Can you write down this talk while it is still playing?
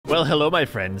Well, hello my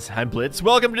friends, I'm Blitz.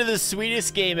 Welcome to the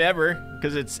sweetest game ever,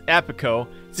 because it's Apico.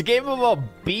 It's a game about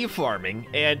bee farming,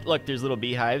 and look, there's little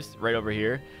beehives right over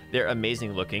here. They're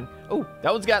amazing looking. Oh,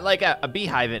 that one's got like a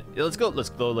beehive in it. Let's go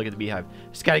look at the beehive.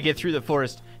 Just gotta get through the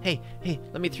forest. Hey,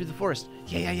 let me through the forest.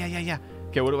 Yeah.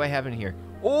 Okay, what do I have in here?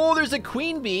 Oh, there's a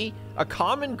queen bee, a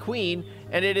common queen,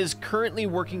 and it is currently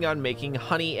working on making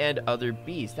honey and other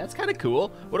bees. That's kind of cool.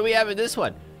 What do we have in this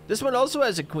one? This one also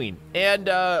has a queen, and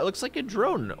it looks like a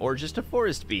drone or just a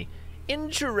forest bee.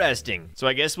 Interesting. So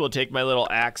I guess we'll take my little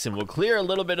axe and we'll clear a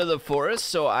little bit of the forest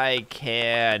so I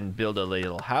can build a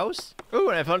little house. Oh,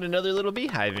 and I found another little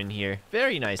beehive in here.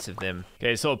 Very nice of them.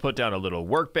 Okay, so I'll put down a little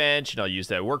workbench, and I'll use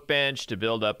that workbench to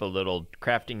build up a little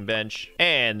crafting bench,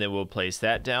 and then we'll place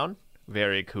that down.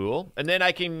 Very cool. And then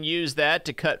I can use that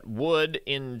to cut wood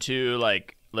into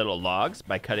like little logs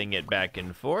by cutting it back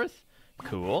and forth.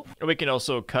 Cool. And we can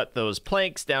also cut those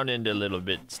planks down into little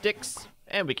bit sticks,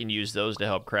 and we can use those to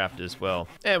help craft as well.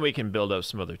 And we can build up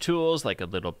some other tools like a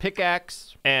little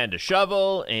pickaxe and a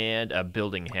shovel and a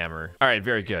building hammer. All right,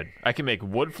 very good. I can make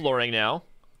wood flooring now.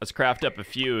 Let's craft up a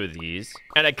few of these.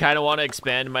 And I kind of want to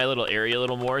expand my little area a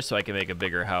little more so I can make a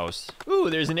bigger house. Ooh,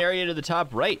 there's an area to the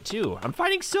top right too. I'm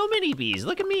finding so many bees,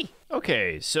 look at me.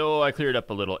 Okay, so I cleared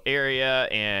up a little area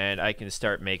and I can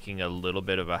start making a little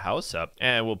bit of a house up.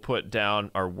 And we'll put down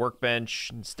our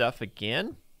workbench and stuff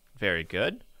again. Very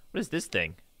good. What is this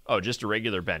thing? Oh, just a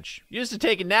regular bench. Used to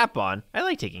take a nap on. I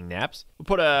like taking naps. We'll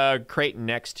put a crate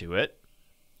next to it.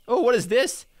 Oh, what is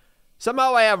this?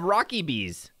 Somehow I have rocky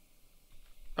bees.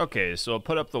 Okay, so I'll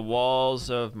put up the walls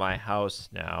of my house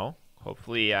now.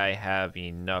 Hopefully I have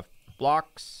enough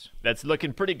blocks. That's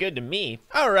looking pretty good to me.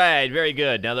 All right, very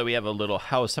good. Now that we have a little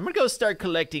house, I'm gonna go start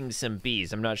collecting some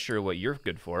bees. I'm not sure what you're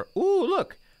good for. Ooh,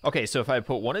 look. Okay, so if I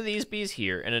put one of these bees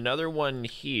here and another one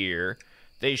here,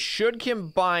 they should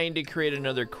combine to create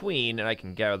another queen, and I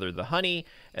can gather the honey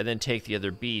and then take the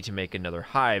other bee to make another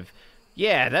hive.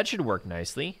 Yeah, that should work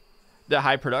nicely. The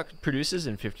hive produces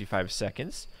in 55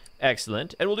 seconds.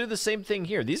 Excellent. And we'll do the same thing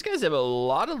here. These guys have a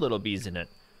lot of little bees in it.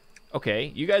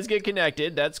 Okay, you guys get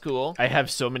connected. That's cool. I have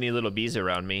so many little bees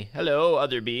around me. Hello,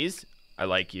 other bees. I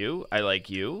like you. I like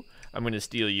you. I'm going to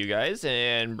steal you guys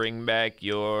and bring back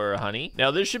your honey. Now,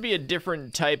 there should be a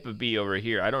different type of bee over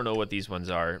here. I don't know what these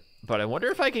ones are, but I wonder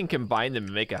if I can combine them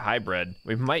and make a hybrid.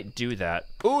 We might do that.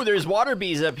 Ooh, there's water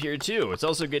bees up here too. It's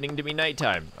also getting to be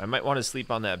nighttime. I might want to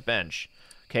sleep on that bench.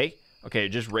 Okay,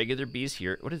 just regular bees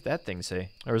here. What does that thing say?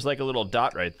 There was like a little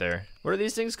dot right there. What are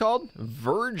these things called?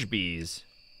 Verge bees.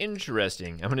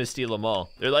 Interesting. I'm gonna steal them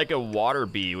all. They're like a water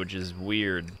bee, which is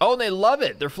weird. Oh, and they love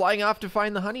it. They're flying off to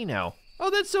find the honey now. Oh,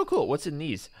 that's so cool. What's in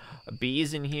these?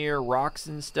 Bees in here, rocks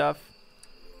and stuff.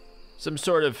 Some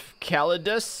sort of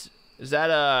calidus. Is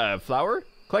that a flower?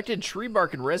 Collected tree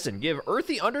bark and resin. Give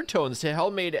earthy undertones to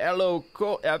homemade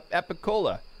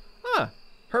apicola. Huh,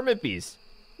 hermit bees.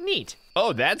 Neat.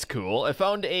 Oh, that's cool. I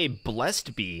found a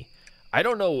blessed bee. I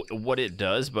don't know what it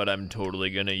does, but I'm totally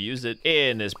gonna use it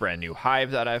in this brand new hive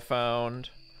that I found.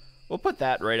 We'll put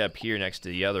that right up here next to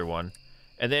the other one.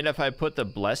 And then if I put the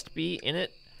blessed bee in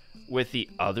it with the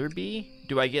other bee,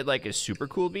 do I get like a super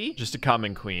cool bee? Just a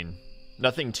common queen.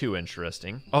 Nothing too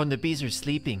interesting. Oh, and the bees are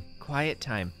sleeping. Quiet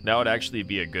time. Now would actually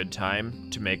be a good time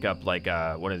to make up like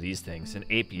one of these things, an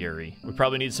apiary. We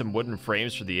probably need some wooden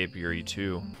frames for the apiary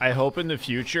too. I hope in the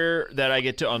future that I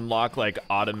get to unlock like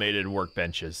automated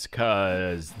workbenches,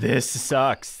 cause this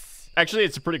sucks. Actually,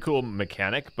 it's a pretty cool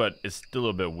mechanic, but it's still a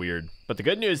little bit weird. But the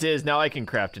good news is now I can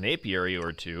craft an apiary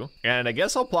or two, and I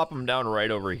guess I'll plop them down right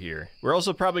over here. We're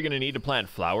also probably gonna need to plant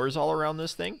flowers all around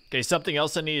this thing. Okay, something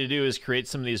else I need to do is create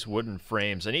some of these wooden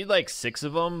frames. I need like 6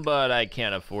 of them, but I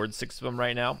can't afford 6 of them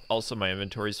right now. Also, my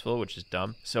inventory's full, which is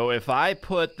dumb. So if I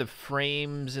put the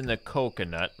frames in the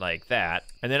coconut like that,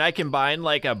 and then I combine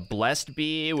like a blessed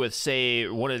bee with, say,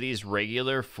 one of these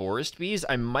regular forest bees,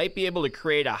 I might be able to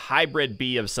create a hybrid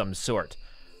bee of some sort.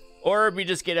 Or we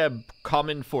just get a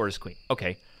common forest queen.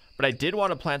 Okay, but I did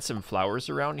want to plant some flowers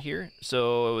around here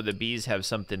so the bees have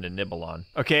something to nibble on.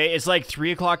 Okay, it's like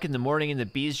 3 o'clock in the morning and the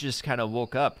bees just kind of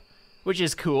woke up, which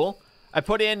is cool. I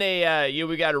put in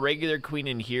we got a regular queen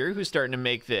in here who's starting to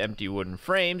make the empty wooden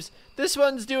frames. This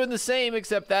one's doing the same,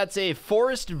 except that's a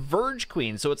forest verge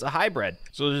queen, so it's a hybrid.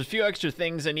 So there's a few extra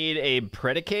things. I need a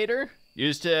predicator,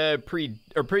 used to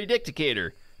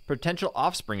predicator. Potential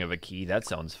offspring of a key. That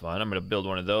sounds fun. I'm going to build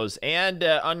one of those. And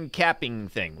uncapping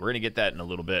thing. We're going to get that in a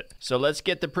little bit. So let's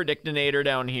get the predictinator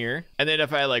down here. And then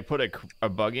if I like put a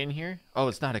bug in here. Oh,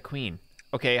 it's not a queen.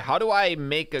 Okay, how do I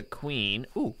make a queen?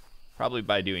 Ooh, probably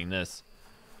by doing this.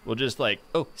 We'll just like,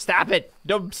 oh, stop it.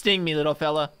 Don't sting me, little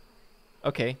fella.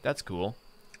 Okay, that's cool.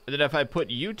 And then if I put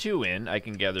you two in, I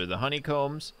can gather the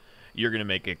honeycombs. You're gonna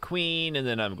make a queen, and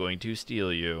then I'm going to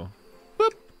steal you.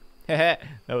 Boop. Heh.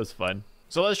 That was fun.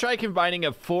 So let's try combining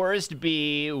a forest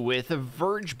bee with a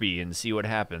verge bee and see what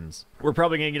happens. We're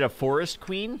probably gonna get a forest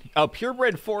queen. Oh,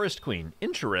 purebred forest queen.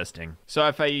 Interesting. So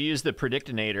if I use the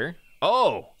predictinator,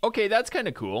 oh, okay, that's kind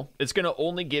of cool. It's gonna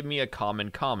only give me a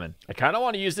common. I kind of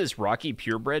want to use this rocky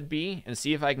purebred bee and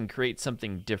see if I can create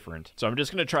something different. So I'm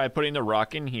just gonna try putting the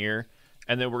rock in here,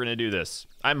 and then we're gonna do this.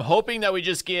 I'm hoping that we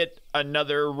just get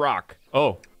another rock.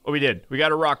 Oh, we did. We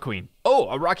got a rock queen. Oh,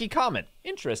 a rocky common.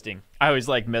 Interesting. I always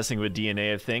like messing with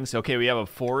DNA of things. Okay, we have a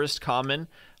forest common,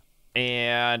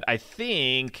 and I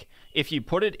think if you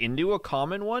put it into a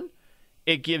common one,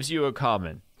 it gives you a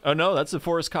common. Oh no, that's the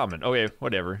forest common. Okay,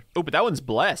 whatever. Oh, but that one's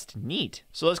blessed. Neat.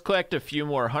 So let's collect a few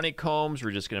more honeycombs. We're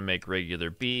just gonna make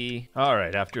regular bee. All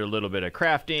right, after a little bit of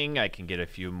crafting, I can get a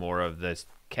few more of this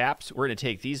caps. We're gonna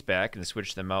take these back and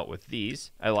switch them out with these.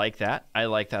 I like that. I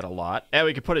like that a lot. And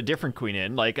we could put a different queen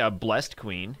in, like a blessed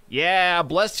queen. Yeah,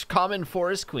 blessed common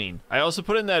forest queen. I also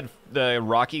put in the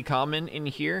rocky common in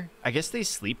here. I guess they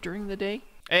sleep during the day.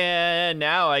 And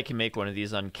now I can make one of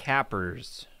these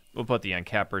uncappers. We'll put the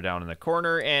uncapper down in the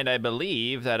corner, and I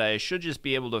believe that I should just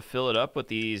be able to fill it up with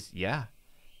these. Yeah.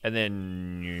 And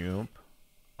then, nope.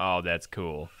 Oh, that's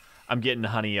cool. I'm getting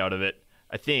honey out of it,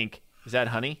 I think. Is that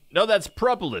honey? No, that's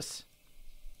propolis.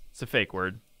 It's a fake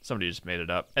word. Somebody just made it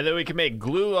up. And then we can make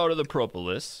glue out of the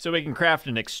propolis, so we can craft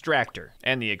an extractor.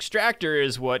 And the extractor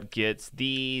is what gets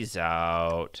these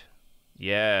out.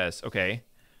 Yes, okay.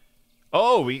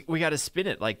 Oh, we got to spin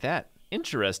it like that.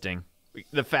 Interesting.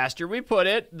 The faster we put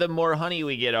it, the more honey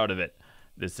we get out of it.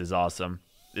 This is awesome.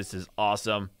 This is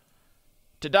awesome.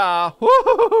 Ta-da!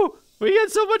 Woo-hoo-hoo-hoo! We get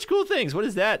so much cool things. What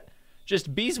is that?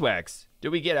 Just beeswax.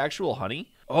 Do we get actual honey?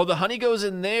 Oh, the honey goes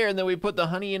in there, and then we put the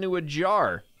honey into a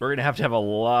jar. We're gonna have to have a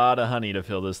lot of honey to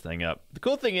fill this thing up. The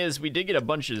cool thing is we did get a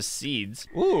bunch of seeds.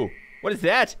 Ooh, what is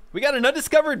that? We got an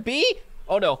undiscovered bee?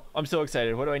 Oh no, I'm so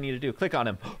excited. What do I need to do? Click on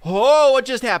him. Oh, what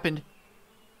just happened?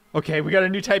 Okay, we got a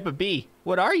new type of bee.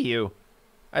 What are you?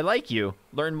 I like you.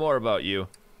 Learn more about you.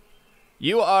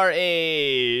 You are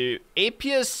a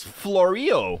Apius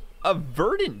florio, a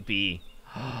verdant bee.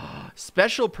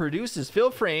 Special produces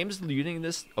fill frames using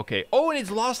this. Okay. Oh, and it's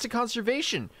lost to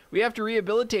conservation. We have to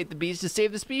rehabilitate the bees to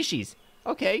save the species.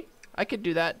 Okay. I could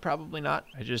do that. Probably not.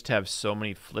 I just have so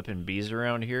many flippin' bees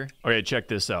around here. Okay, check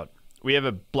this out. We have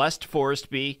a blessed forest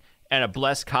bee and a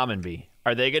blessed common bee.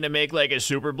 Are they going to make like a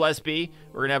super blessed bee?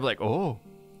 We're going to have like, oh,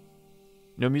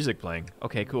 no music playing.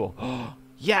 Okay, cool.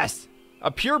 Yes,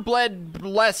 a purebred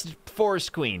blessed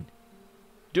forest queen.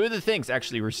 Do the things.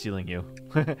 Actually, we're stealing you.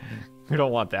 We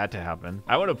don't want that to happen.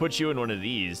 I want to put you in one of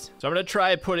these. So I'm going to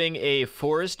try putting a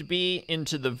forest bee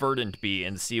into the verdant bee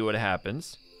and see what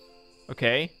happens.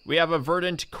 Okay, we have a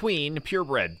verdant queen,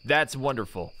 purebred. That's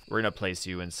wonderful. We're gonna place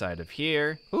you inside of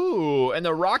here. Ooh, and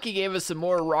the Rocky gave us some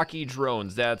more Rocky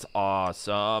drones. That's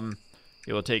awesome.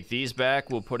 Okay, we'll take these back.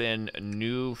 We'll put in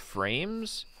new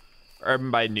frames. Or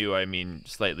by new, I mean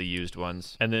slightly used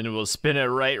ones. And then we'll spin it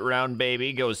right around,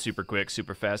 baby. Goes super quick,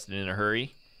 super fast, and in a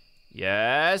hurry.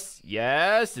 Yes,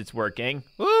 yes, it's working.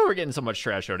 Ooh, we're getting so much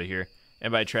trash out of here.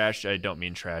 And by trash, I don't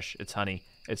mean trash. It's honey.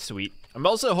 It's sweet. I'm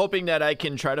also hoping that I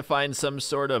can try to find some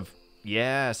sort of,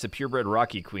 yes, a purebred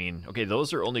Rocky queen. Okay,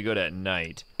 those are only good at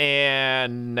night.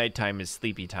 And nighttime is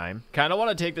sleepy time. Kind of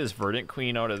want to take this verdant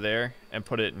queen out of there and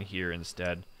put it in here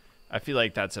instead. I feel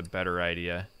like that's a better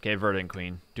idea. Okay, verdant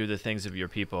queen, do the things of your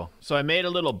people. So I made a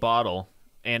little bottle,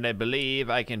 and I believe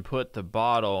I can put the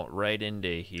bottle right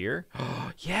into here.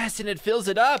 Yes, and it fills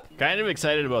it up. Kind of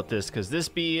excited about this because this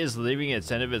bee is leaving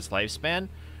its end of its lifespan,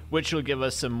 which will give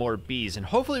us some more bees, and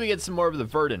hopefully we get some more of the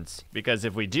verdants, because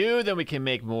if we do, then we can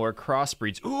make more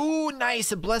crossbreeds. Ooh, nice,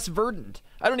 a blessed verdant.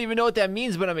 I don't even know what that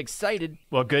means, but I'm excited.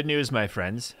 Well, good news, my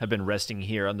friends. I've been resting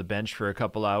here on the bench for a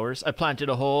couple hours. I planted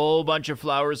a whole bunch of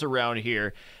flowers around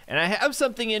here, and I have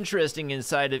something interesting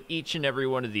inside of each and every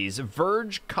one of these.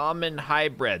 Verge common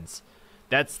hybrids.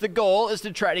 That's the goal, is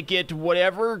to try to get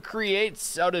whatever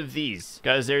creates out of these.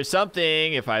 Because there's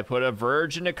something, if I put a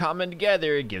verge and a common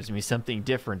together, it gives me something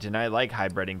different, and I like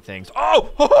hybriding things.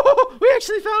 Oh, we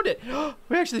actually found it.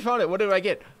 We actually found it. What did I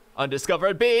get?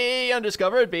 Undiscovered bee,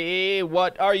 undiscovered bee.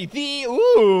 What are you?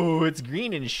 Ooh, it's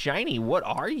green and shiny. What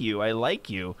are you? I like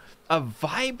you. A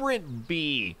vibrant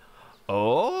bee.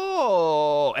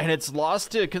 Oh, and it's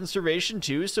lost to conservation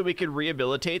too, so we can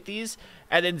rehabilitate these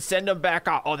and then send them back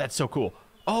off. Oh, that's so cool.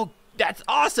 Oh, that's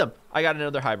awesome. I got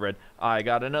another hybrid. I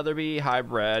got another bee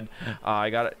hybrid. I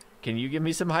got it. Can you give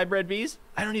me some hybrid bees?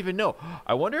 I don't even know.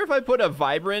 I wonder if I put a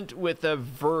vibrant with a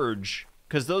verge.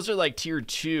 because those are like tier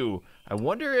 2. I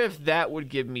wonder if that would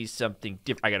give me something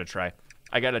different.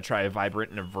 I gotta try a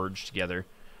vibrant and a verge together.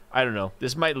 I don't know.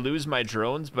 This might lose my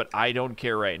drones, but I don't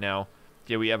care right now.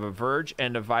 Okay, we have a verge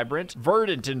and a vibrant.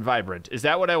 Verdant and vibrant. Is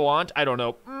that what I want? I don't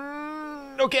know.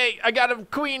 Okay, I got a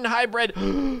queen hybrid.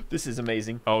 This is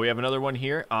amazing. Oh, we have another one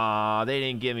here. They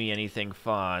didn't give me anything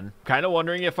fun. Kind of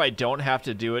wondering if I don't have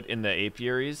to do it in the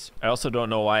apiaries. I also don't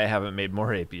know why I haven't made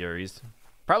more apiaries.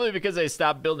 Probably because I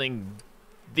stopped building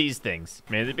these things.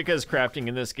 Maybe because crafting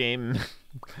in this game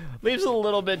leaves a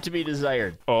little bit to be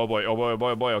desired. Oh boy, oh boy, oh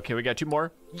boy, oh boy. Okay, we got 2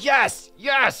 more. Yes,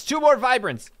 yes, 2 more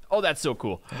vibrants. Oh, that's so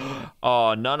cool.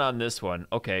 Oh, none on this one.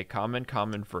 Okay, common,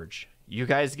 verge. You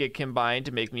guys get combined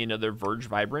to make me another verge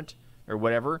vibrant or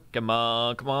whatever. Come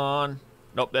on, come on.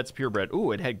 Nope, that's purebred.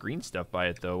 Ooh, it had green stuff by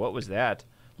it though. What was that?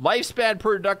 Lifespan,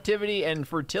 productivity, and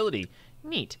fertility.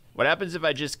 Neat. What happens if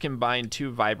I just combine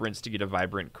 2 vibrants to get a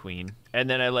vibrant queen? And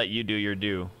then I let you do your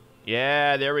due.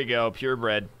 Yeah, there we go.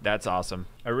 Purebred. That's awesome.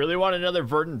 I really want another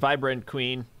verdant vibrant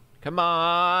queen. Come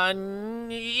on.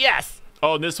 Yes.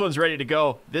 Oh, this one's ready to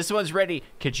go. This one's ready.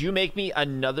 Could you make me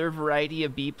another variety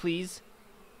of bee, please?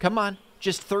 Come on.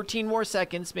 Just 13 more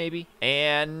seconds, maybe.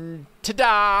 And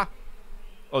ta-da!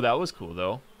 Oh, that was cool,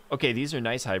 though. Okay, these are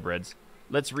nice hybrids.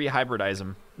 Let's rehybridize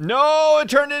them. No, it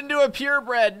turned into a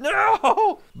purebred.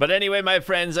 No! But anyway, my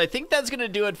friends, I think that's going to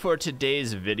do it for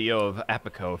today's video of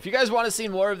Apico. If you guys want to see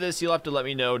more of this, you'll have to let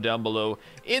me know down below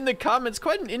in the comments.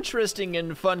 Quite an interesting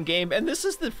and fun game. And this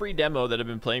is the free demo that I've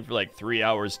been playing for like 3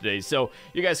 hours today. So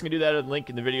you guys can do that at the link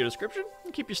in the video description.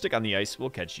 And keep your stick on the ice.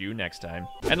 We'll catch you next time.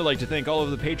 And I'd like to thank all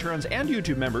of the patrons and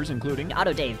YouTube members, including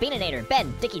Otto Dave, Beaninator,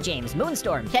 Ben, Dickie James,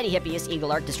 Moonstorm, Teddy Hippias,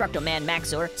 Eagle Art, Destructo Man,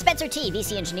 Maxor, Spencer T,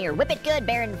 VC Engineer, Whip It Good,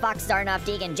 Baron, Fox, Zarnoff,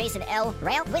 Deegan, Jason L,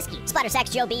 Rail, Whiskey, Splatter Sacks,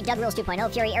 Joe B, Doug Rules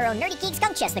 2.0, Fury Arrow, Nerdy Geek,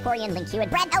 Skunk Chest, The Corian, Link Hewitt,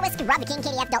 Brad Elwisk, Rob the King,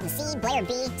 KDF, Dalton C, Blair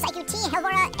B, Psycho T,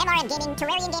 Helvora, MRM Gaming,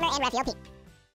 Terrarian Gamer, and Raphael P.